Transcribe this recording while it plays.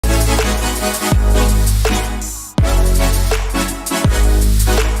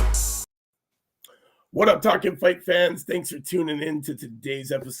What up, Talking Fight fans? Thanks for tuning in to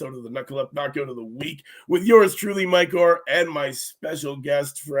today's episode of the Knuckle Up Knockout of the Week with yours truly, Mike Orr, and my special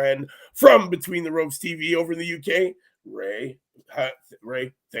guest friend from Between the Ropes TV over in the UK, Ray.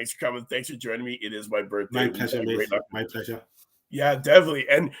 Ray, thanks for coming. Thanks for joining me. It is my birthday. My pleasure, mate. My pleasure. Yeah, definitely.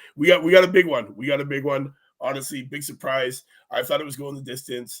 And we got a big one. We got a big one. Honestly, big surprise. I thought it was going the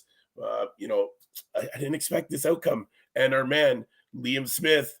distance. I didn't expect this outcome. And our man, Liam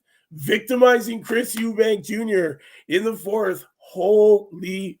Smith, victimizing Chris Eubank Jr. in the fourth.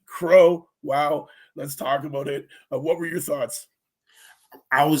 Holy crow. Wow. Let's talk about it. What were your thoughts?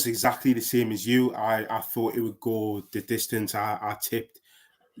 I was exactly the same as you. I thought it would go the distance. I tipped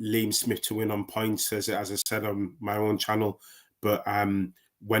Liam Smith to win on points, as I said on my own channel. But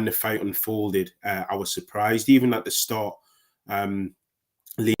when the fight unfolded, I was surprised. Even at the start, Liam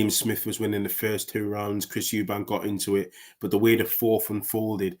Smith was winning the first two rounds. Chris Eubank got into it. But the way the fourth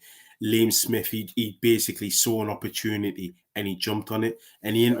unfolded, Liam Smith, he basically saw an opportunity and he jumped on it.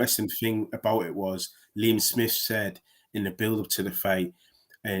 And the interesting thing about it was Liam Smith said in the build-up to the fight,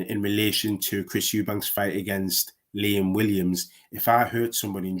 in relation to Chris Eubank's fight against Liam Williams, if I hurt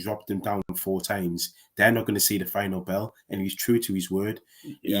somebody and dropped them down 4 times, they're not going to see the final bell. And he was true to his word.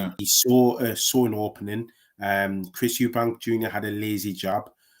 Yeah. He saw an opening. Chris Eubank Jr. had a lazy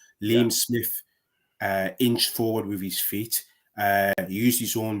jab. Liam Smith inched forward with his feet. He used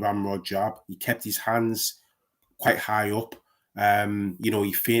his own ramrod jab. He kept his hands quite high up.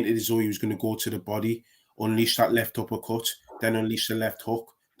 He feinted as though he was going to go to the body, unleashed that left uppercut, then unleashed the left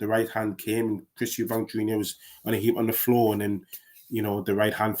hook. The right hand came, and Chris Eubank Jr. was on a heap on the floor, and then, the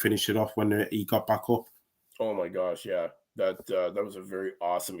right hand finished it off when he got back up. Oh my gosh, yeah. That was a very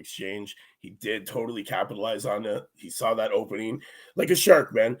awesome exchange. He did totally capitalize on it. He saw that opening like a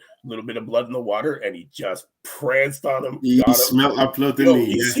shark, man. A little bit of blood in the water, and he just pranced on him. He smelled that blood, didn't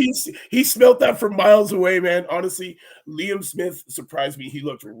he? He smelled that from miles away, man. Honestly, Liam Smith surprised me. He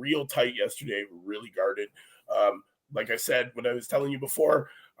looked real tight yesterday, really guarded. Like I said, when I was telling you before,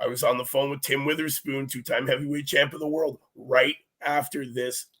 I was on the phone with Tim Witherspoon, 2-time heavyweight champ of the world, right after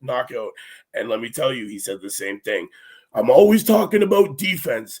this knockout. And let me tell you, he said the same thing. I'm always talking about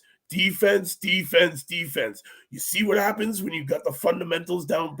defense. Defense. You see what happens when you got the fundamentals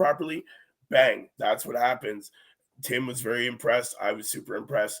down properly? Bang. That's what happens. Tim was very impressed. I was super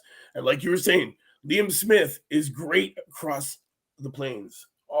impressed. And like you were saying, Liam Smith is great across the plains.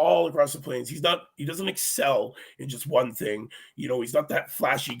 All across the plains. He doesn't excel in just one thing. He's not that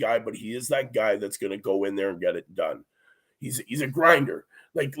flashy guy, but he is that guy that's going to go in there and get it done. He's a grinder.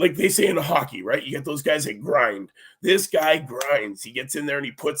 Like they say in hockey, right? You get those guys that grind. This guy grinds. He gets in there and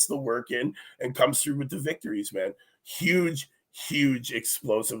he puts the work in and comes through with the victories, man. Huge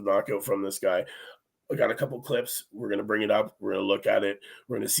explosive knockout from this guy. I got a couple clips. We're going to bring it up. We're going to look at it.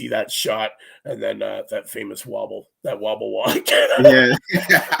 We're going to see that shot and then that famous wobble walk. Yeah.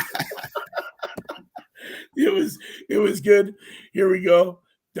 It was good. Here we go.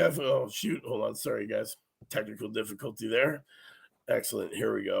 Definitely. Oh, shoot. Hold on. Sorry, guys. Technical difficulty there. Excellent.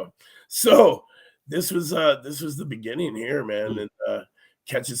 Here we go. So this was the beginning here, man, and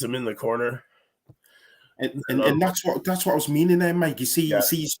catches him in the corner. And that's what I was meaning there, Mike. You see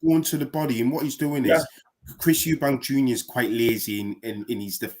he's going to the body, and what he's doing is Chris Eubank Jr. is quite lazy in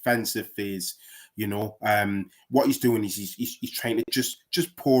his defensive phase. What he's doing is he's trying to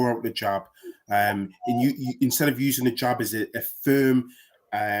just pour out the jab, and you instead of using the jab as a firm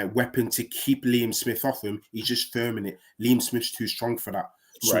weapon to keep Liam Smith off him, he's just firming it. Liam Smith's too strong for that.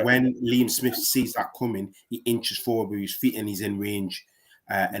 So when Liam Smith sees that coming, he inches forward with his feet and he's in range.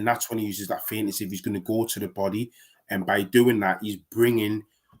 And that's when he uses that feint as if he's going to go to the body. And by doing that, he's bringing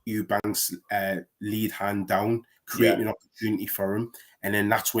Eubank's lead hand down, creating an opportunity for him. And then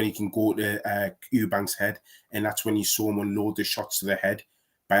that's when he can go to Eubank's head. And that's when he saw him unload the shots to the head.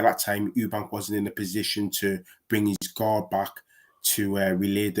 By that time, Eubank wasn't in a position to bring his guard back to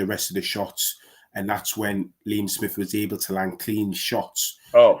relay the rest of the shots, and that's when Liam Smith was able to land clean shots.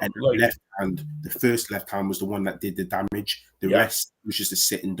 And the first left hand was the one that did the damage. The rest was just a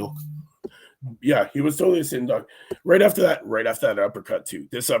sitting duck. Yeah, he was totally a sitting duck. Right after that uppercut too.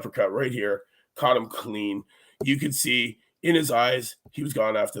 This uppercut right here caught him clean. You could see in his eyes he was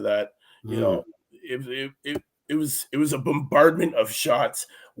gone after that. It was a bombardment of shots,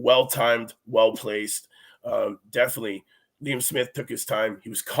 well timed, well placed. Definitely. Liam Smith took his time. He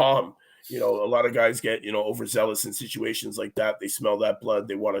was calm. A lot of guys get, overzealous in situations like that. They smell that blood.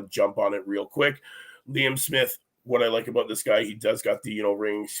 They want to jump on it real quick. Liam Smith, what I like about this guy, he does got the,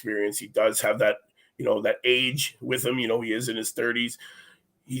 ring experience. He does have that, that age with him. He is in his 30s.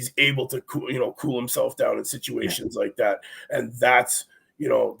 He's able to, cool himself down in situations like that. And that's, you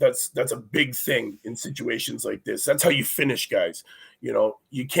know, that's a big thing in situations like this. That's how you finish guys. You know,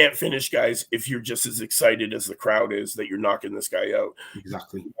 you can't finish guys if you're just as excited as the crowd is that you're knocking this guy out.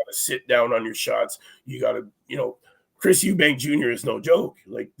 Exactly. You got to sit down on your shots. You got to, you know, Chris Eubank Jr. is no joke.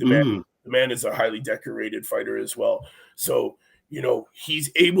 Like the man is a highly decorated fighter as well. So, you know,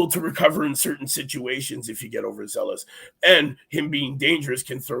 he's able to recover in certain situations if you get overzealous. And him being dangerous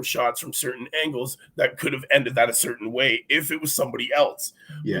can throw shots from certain angles that could have ended that a certain way if it was somebody else.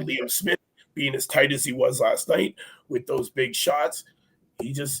 Yeah. Liam Smith, being as tight as he was last night with those big shots,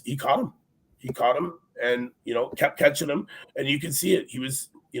 he caught him. He caught him and, you know, kept catching him. And you can see it. He was,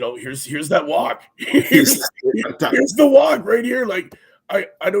 you know, here's that walk. here's the walk right here. Like,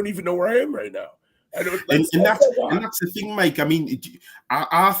 I don't even know where I am right now. I don't, and that's the thing, Mike. I mean,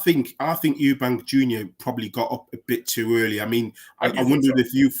 I think Eubank Jr. probably got up a bit too early. I mean, I wondered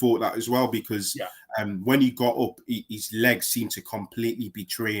if you thought that as well, because when he got up, his legs seemed to completely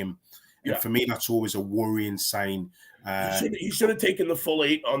betray him. And for me, that's always a worrying sign. He should have taken the full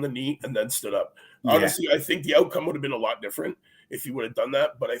 8 on the knee and then stood up. Honestly, I think the outcome would have been a lot different if he would have done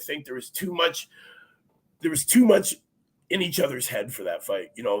that. But I think there was too much in each other's head for that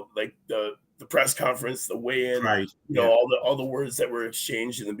fight. You know, like the press conference, the weigh-in, you know, all the words that were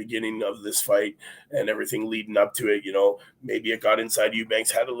exchanged in the beginning of this fight and everything leading up to it. You know, maybe it got inside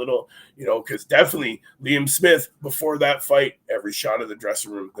Eubank's head a little, you know, because definitely Liam Smith, before that fight, every shot of the dressing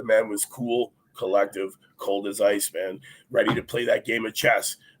room, the man was cool, collective, cold as ice, man, ready to play that game of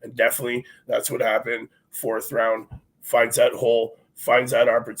chess. And definitely that's what happened. 4th round, finds that hole, finds that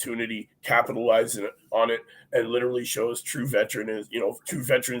opportunity, capitalizing on it, and literally shows true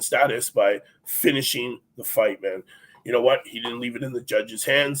veteran status by finishing the fight, man. You know what? He didn't leave it in the judge's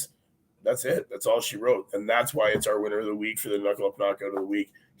hands. That's it. That's all she wrote. And that's why it's our winner of the week for the Knuckle Up Knockout of the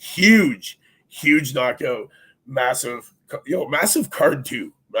week. Huge knockout. Massive card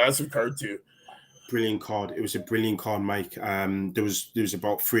too. Brilliant card. It was a brilliant card, Mike. There was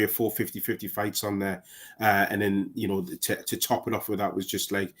about 3 or 4 50-50 fights on there, and then, you know, to top it off with that was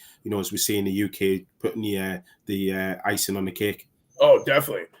just like, you know, as we see in the UK, putting the icing on the cake. Oh,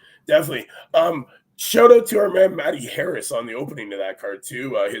 definitely. Shout out to our man Matty Harris on the opening of that card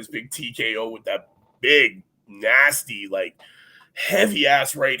too. His big TKO with that big, nasty, like heavy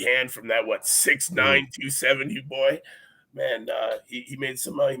ass right hand from that 6'9", 270 boy. Man, he made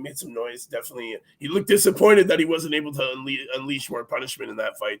some noise. Definitely, he looked disappointed that he wasn't able to unleash more punishment in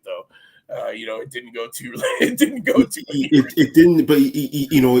that fight, though. You know, it didn't go too. It didn't go too. It didn't, but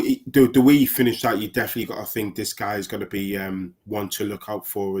you know, the way he finished that, you definitely got to think this guy is going to be one to look out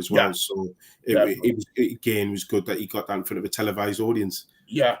for as well. Yeah, so it was good that he got that in front of a televised audience.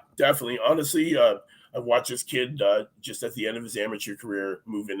 Yeah, definitely. Honestly, I've watched this kid just at the end of his amateur career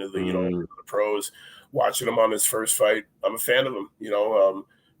move into the the pros. Watching him on his first fight, I'm a fan of him. You know,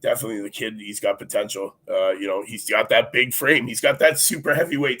 definitely the kid. He's got potential. You know, he's got that big frame. He's got that super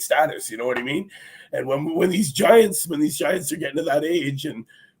heavyweight status. You know what I mean? And when these giants are getting to that age, and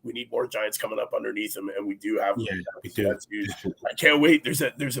we need more giants coming up underneath them, and we do have them. We do. That's huge. I can't wait. There's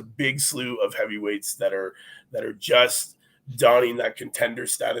a big slew of heavyweights that are just donning that contender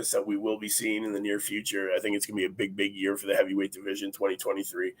status that we will be seeing in the near future. I think it's going to be a big year for the heavyweight division,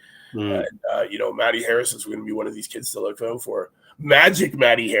 2023. You know, Matty Harris is going to be one of these kids to look out for. Magic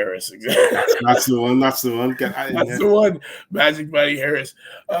Matty Harris. That's the one. That's the one. Magic Matty Harris.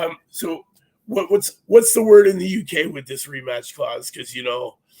 So what's the word in the UK with this rematch clause? Because, you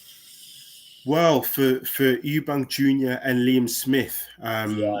know, well, for Eubank Jr. and Liam Smith,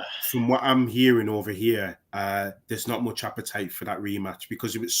 from what I'm hearing over here, there's not much appetite for that rematch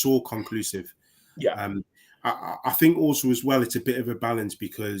because it was so conclusive. Yeah. I think also as well, it's a bit of a balance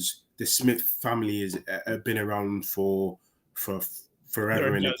because the Smith family has been around for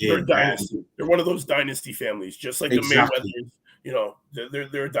forever and a day. They're one of those dynasty families, just like the Mayweathers. You know,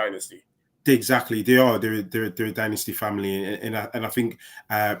 they're a dynasty. Exactly, they are. They're a dynasty family, and I think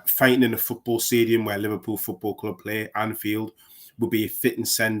fighting in a football stadium where Liverpool Football Club play, Anfield, would be a fitting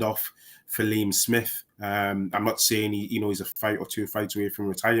send off for Liam Smith. I'm not saying he's a fight or 2 fights away from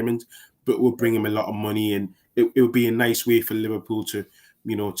retirement, but will bring him a lot of money, and it would be a nice way for Liverpool to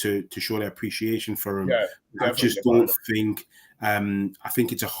show their appreciation for him. Yeah, I just don't think. I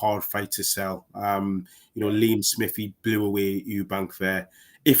think it's a hard fight to sell. Liam Smith, he blew away Eubank there.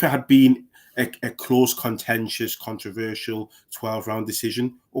 If it had been a close, contentious, controversial 12-round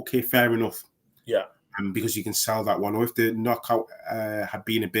decision, okay, fair enough. Yeah. Because you can sell that one. Or if the knockout had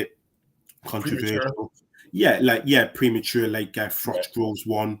been a bit controversial, premature, like Froch Groves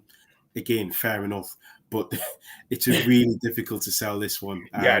won, again, fair enough. But it's really difficult to sell this one.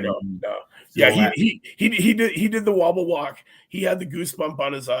 No. Yeah, So he did the wobble walk. He had the goosebump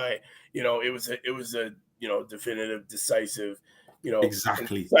on his eye. You know, it was a definitive, decisive,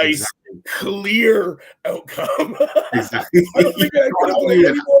 exactly, concise, exactly, clear outcome. exactly. I don't think I could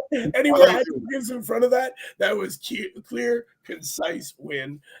have put any more Hallelujah. adjectives in front of that. That was clear, concise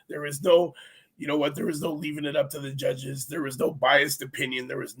win. There was no, you know what? There was no leaving it up to the judges. There was no biased opinion.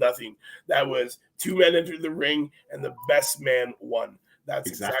 There was nothing. That was two men entered the ring, and the best man won. That's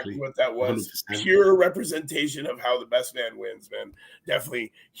exactly what that was. 100%. Pure representation of how the best man wins, man.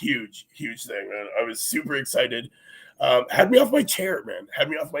 Definitely huge, huge thing, man. I was super excited. Had me off my chair, man. Had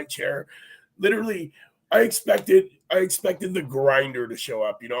me off my chair. Literally, I expected the grinder to show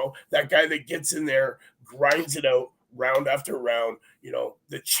up, that guy that gets in there, grinds it out round after round,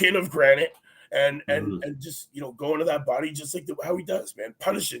 the chin of granite and just, going to that body just like how he does, man,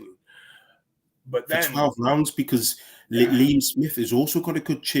 punishing. But for then 12 rounds because Liam Smith has also got a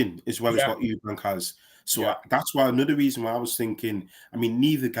good chin as well as what Eubank has. So that's why another reason why I was thinking, I mean,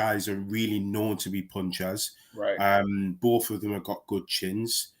 neither guys are really known to be punchers. Right. Both of them have got good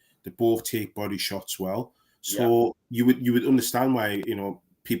chins. They both take body shots well. So you would understand why,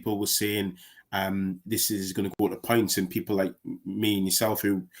 people were saying this is going to go to points, and people like me and yourself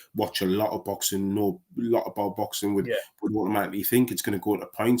who watch a lot of boxing, know a lot about boxing, would automatically think it's going to go to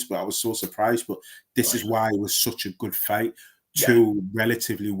points. But I was so surprised. But this is why it was such a good fight. Two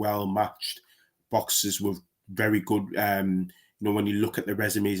relatively well matched boxers with very good. When you look at the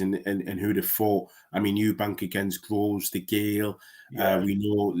resumes and who they fought, I mean, Eubank against Groves, De Gale. We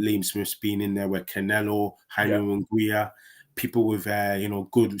know Liam Smith's been in there with Canelo, Jaime Munguia, people with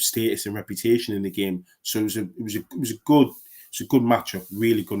good status and reputation in the game. So it was a good matchup,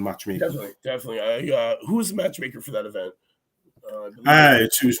 really good matchmaking. Definitely. Who was the matchmaker for that event?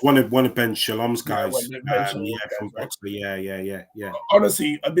 It was one of Ben Shalom's guys. From Boxer. Yeah.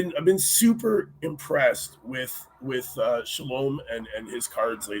 Honestly, I've been super impressed with Shalom and his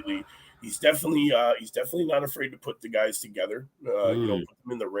cards lately. He's definitely not afraid to put the guys together. Put them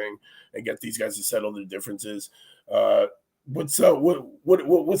in the ring and get these guys to settle their differences. What's the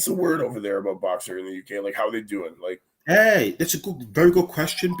word over there about boxer in the UK? Like, how are they doing? Like, hey, that's a very good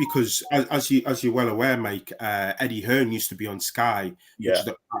question, because as you're well aware, Mike, Eddie Hearn used to be on Sky, which is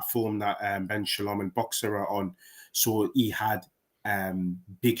the platform that Ben Shalom and Boxer are on. So he had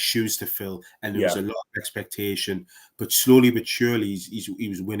big shoes to fill, and there was a lot of expectation. But slowly but surely, he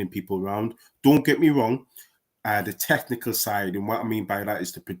was winning people around. Don't get me wrong, the technical side, and what I mean by that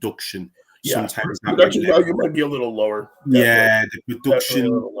is the production. Sometimes production value might be a little lower. Definitely.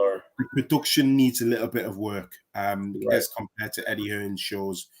 The production needs a little bit of work as compared to Eddie Hearn's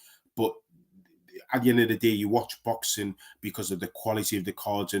shows. But at the end of the day, you watch boxing because of the quality of the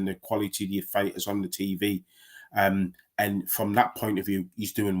cards and the quality of the fighters on the TV. And from that point of view,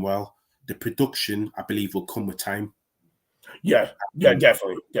 he's doing well. The production, I believe, will come with time.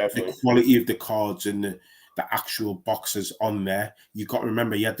 Definitely. The quality of the cards and the actual boxers on there. You got to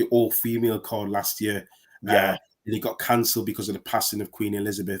remember, you had the all-female card last year. And it got cancelled because of the passing of Queen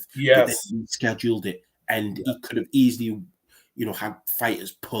Elizabeth. But then he scheduled it, and he could have easily, had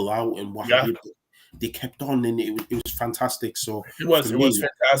fighters pull out and what have you. They kept on, and it was fantastic. So it was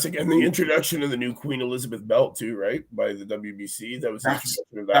fantastic, and the introduction of the new Queen Elizabeth belt too, right, by the WBC.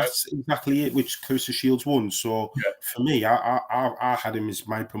 That's exactly it, which Clarissa Shields won. So for me, I had him as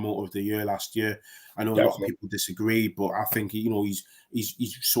my promoter of the year last year. I know a lot of people disagree, but I think he's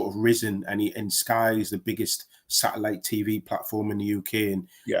sort of risen, and Sky is the biggest satellite TV platform in the UK, and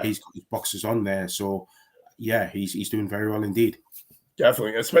he's got his boxers on there. So he's doing very well indeed.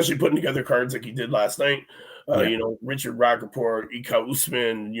 Definitely, especially putting together cards like he did last night. Richard Rappaport, Ika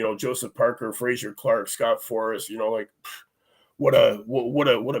Usman, Joseph Parker, Fraser Clark, Scott Forrest. What a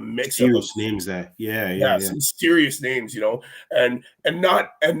mix of serious names there. Some serious names. And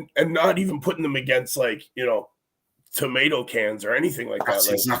not even putting them against tomato cans or anything like that. That's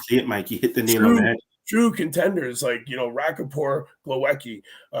exactly it, Mike. You hit the nail on the head. True contenders like Rappaport, Glowacki.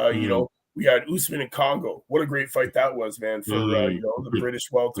 We had Usman and Congo. What a great fight that was, man, for the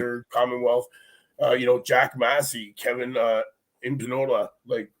British welter, Commonwealth. Jack Massey, Kevin Impinola.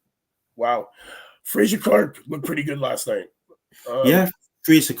 Like, wow. Fraser Clark looked pretty good last night.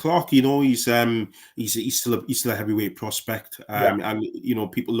 Fraser Clark, he's still a heavyweight prospect. And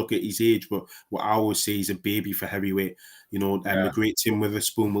people look at his age, but what I always say, he's a baby for heavyweight. The great Tim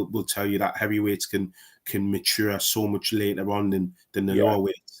Witherspoon will tell you that heavyweights can mature so much later on than the lower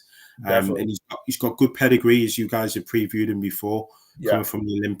weights. And he's got good pedigree, as you guys have previewed him before, coming from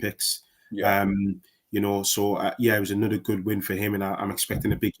the Olympics. It was another good win for him, and I'm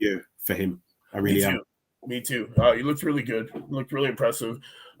expecting a big year for him. I really am. Me too. He looked really good. Looked really impressive.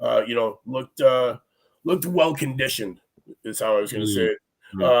 looked well conditioned. Is how I was going to say it.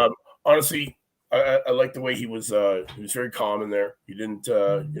 Mm. Honestly, I like the way he was very calm in there. He didn't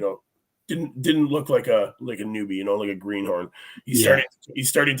didn't look like a newbie, like a greenhorn. He's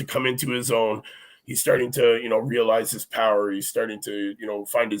starting to come into his own. He's starting to realize his power. He's starting to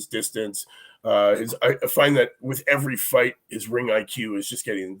find his distance. I find that with every fight, his ring IQ is just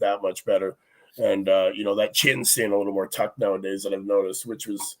getting that much better, and that chin's staying a little more tucked nowadays that I've noticed, which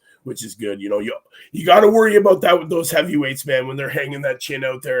is good. You got to worry about that with those heavyweights, man, when they're hanging that chin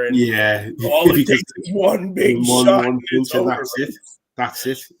out there, and all it takes is one big shot. That's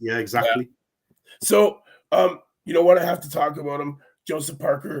it. Yeah, exactly. Yeah. So, what I have to talk about him: Joseph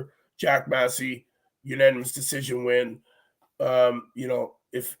Parker, Jack Massey, unanimous decision win.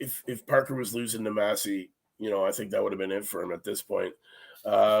 If Parker was losing to Massey, I think that would have been it for him at this point.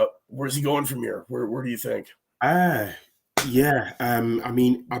 Where's he going from here? Where do you think? Yeah. I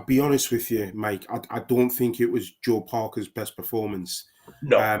mean, I'll be honest with you, Mike. I don't think it was Joe Parker's best performance.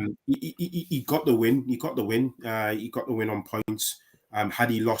 No. He got the win. He got the win. He got the win on points. Had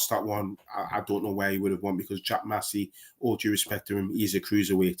he lost that one, I don't know where he would have won, because Jack Massey, all due respect to him, he's a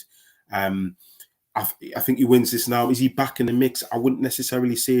cruiserweight. I think he wins this now. Is he back in the mix? I wouldn't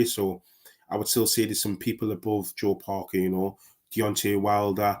necessarily say so. I would still say there's some people above Joe Parker, Deontay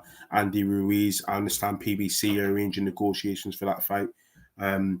Wilder, Andy Ruiz. I understand PBC are arranging negotiations for that fight.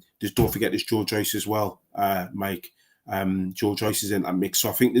 Just don't forget there's Joe Joyce as well, Mike. Joe Joyce is in that mix. So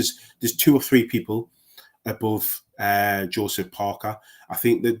I think there's 2 or 3 people above Joseph Parker. I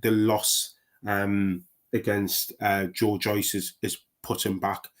think that the loss against Joe Joyce is put him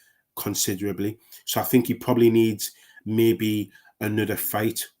back considerably. So I think he probably needs maybe another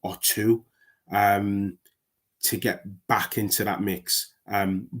fight or 2 to get back into that mix.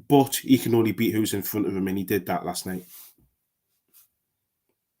 But he can only beat who's in front of him, and he did that last night.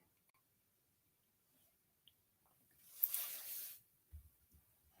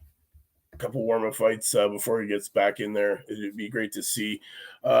 A couple warm-up fights before he gets back in there. It'd be great to see.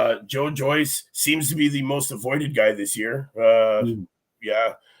 Joe Joyce seems to be the most avoided guy this year.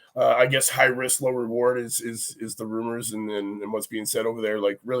 Yeah. I guess high risk, low reward is the rumors and what's being said over there.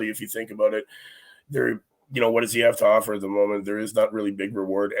 Like, really, if you think about it, there, what does he have to offer at the moment? There is not really big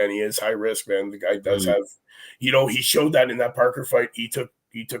reward, and he is high risk, man. The guy does have, he showed that in that Parker fight. He took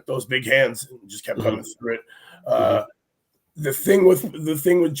those big hands and just kept coming through it. The thing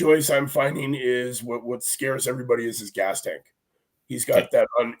with Joyce, I'm finding, is what scares everybody is his gas tank. He's got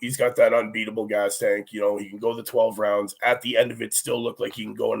that unbeatable gas tank. He can go the 12 rounds. At the end of it, still look like he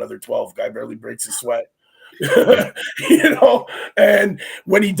can go another 12. Guy barely breaks a sweat. And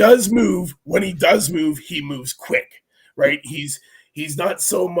when he does move, he moves quick, right? He's not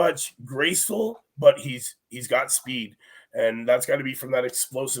so much graceful, but he's got speed. And that's got to be from that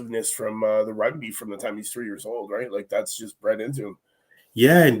explosiveness from the rugby from the time he's 3 years old, right? Like, that's just bred into him.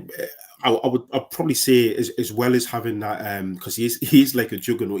 Yeah, and I'd probably say as well as having that, because he's like a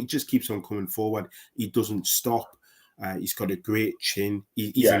juggernaut. He just keeps on coming forward. He doesn't stop. He's got a great chin.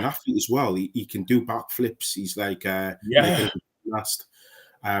 He's an athlete as well. He can do backflips. He's like last.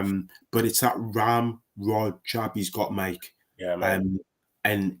 But it's that ramrod jab he's got, Mike. Yeah, man.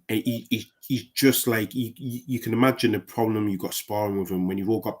 And he's just like, you can imagine the problem you've got sparring with him when you've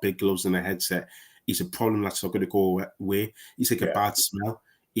all got big gloves and a headset. He's a problem that's not going to go away. He's like a bad smell.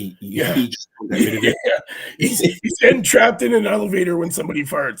 He just can't get rid of it. He's getting trapped in an elevator when somebody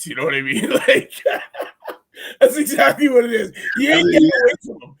farts. You know what I mean? Like, that's exactly what it is. You ain't getting away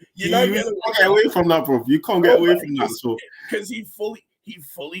from him. You can't get away from that, bro. You can't get away from that. So because he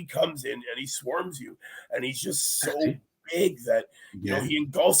fully comes in and he swarms you, and he's just so big that he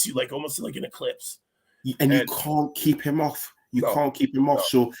engulfs you like almost like an eclipse. And you can't keep him off. You can't keep him off.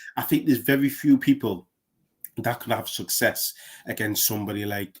 So I think there's very few people that can have success against somebody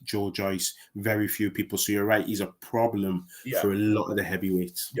like Joe Joyce. Very few people. So you're right. He's a problem for a lot of the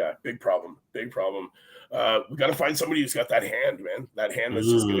heavyweights. Yeah, big problem. Big problem. We got to find somebody who's got that hand, man. That hand that's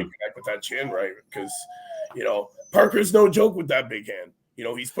just going to connect with that chin, right? Because, Parker's no joke with that big hand.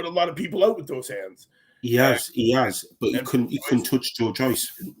 He's put a lot of people out with those hands. He has. But you couldn't touch Joe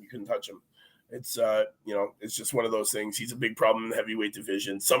Joyce. You couldn't touch him. It's it's just one of those things. He's a big problem in the heavyweight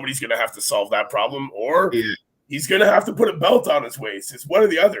division. Somebody's going to have to solve that problem, or he's going to have to put a belt on his waist. It's one or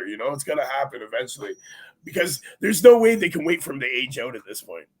the other. It's going to happen eventually, because there's no way they can wait for him to age out at this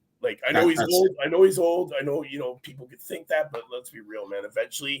point. Like, I know he's old. I know, people could think that, but let's be real, man.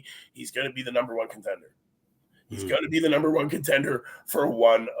 Eventually, he's going to be the number one contender. He's going to be the number one contender for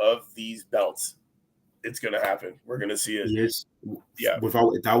one of these belts. it's going to happen. We're going to see it. Yes, yeah,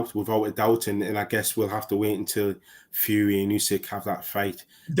 without a doubt, and I guess we'll have to wait until Fury and Usyk have that fight.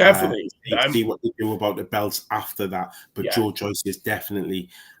 Definitely, see what they do about the belts after that. But Joe Joyce is definitely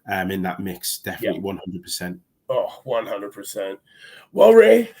in that mix, definitely 100%. Oh, 100%. Well,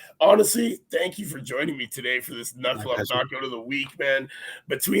 Ray, honestly, thank you for joining me today for this Knuckle Up Knockout of the Week, man.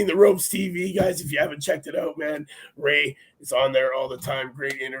 Between the Ropes TV, guys, if you haven't checked it out, man, Ray is on there all the time.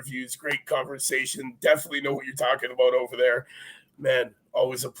 Great interviews, great conversation. Definitely know what you're talking about over there. Man,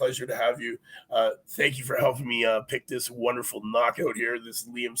 always a pleasure to have you. Thank you for helping me pick this wonderful knockout here, this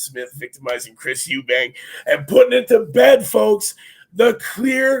Liam Smith victimizing Chris Eubank and putting it to bed, folks. The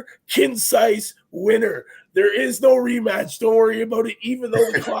clear, concise winner. There is no rematch. Don't worry about it. Even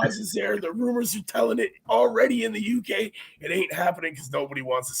though the clause is there, the rumors are telling it already in the UK. It ain't happening because nobody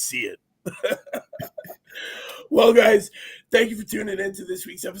wants to see it. Well, guys, thank you for tuning in to this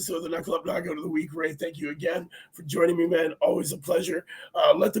week's episode of the Knuckle Up Knockout of the Week. Ray, thank you again for joining me, man. Always a pleasure.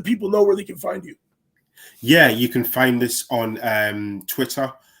 Let the people know where they can find you. Yeah, you can find this on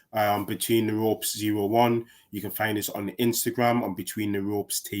Twitter, Between the Ropes 01. You can find us on Instagram on Between the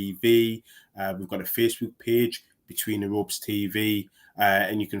Ropes TV. We've got a Facebook page, Between the Ropes TV,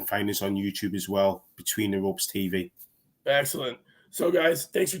 and you can find us on YouTube as well, Between the Ropes TV. Excellent. So, guys,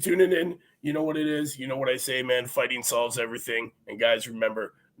 thanks for tuning in. You know what it is. You know what I say, man. Fighting solves everything. And, guys,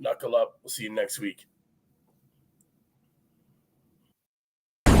 remember, knuckle up. We'll see you next week.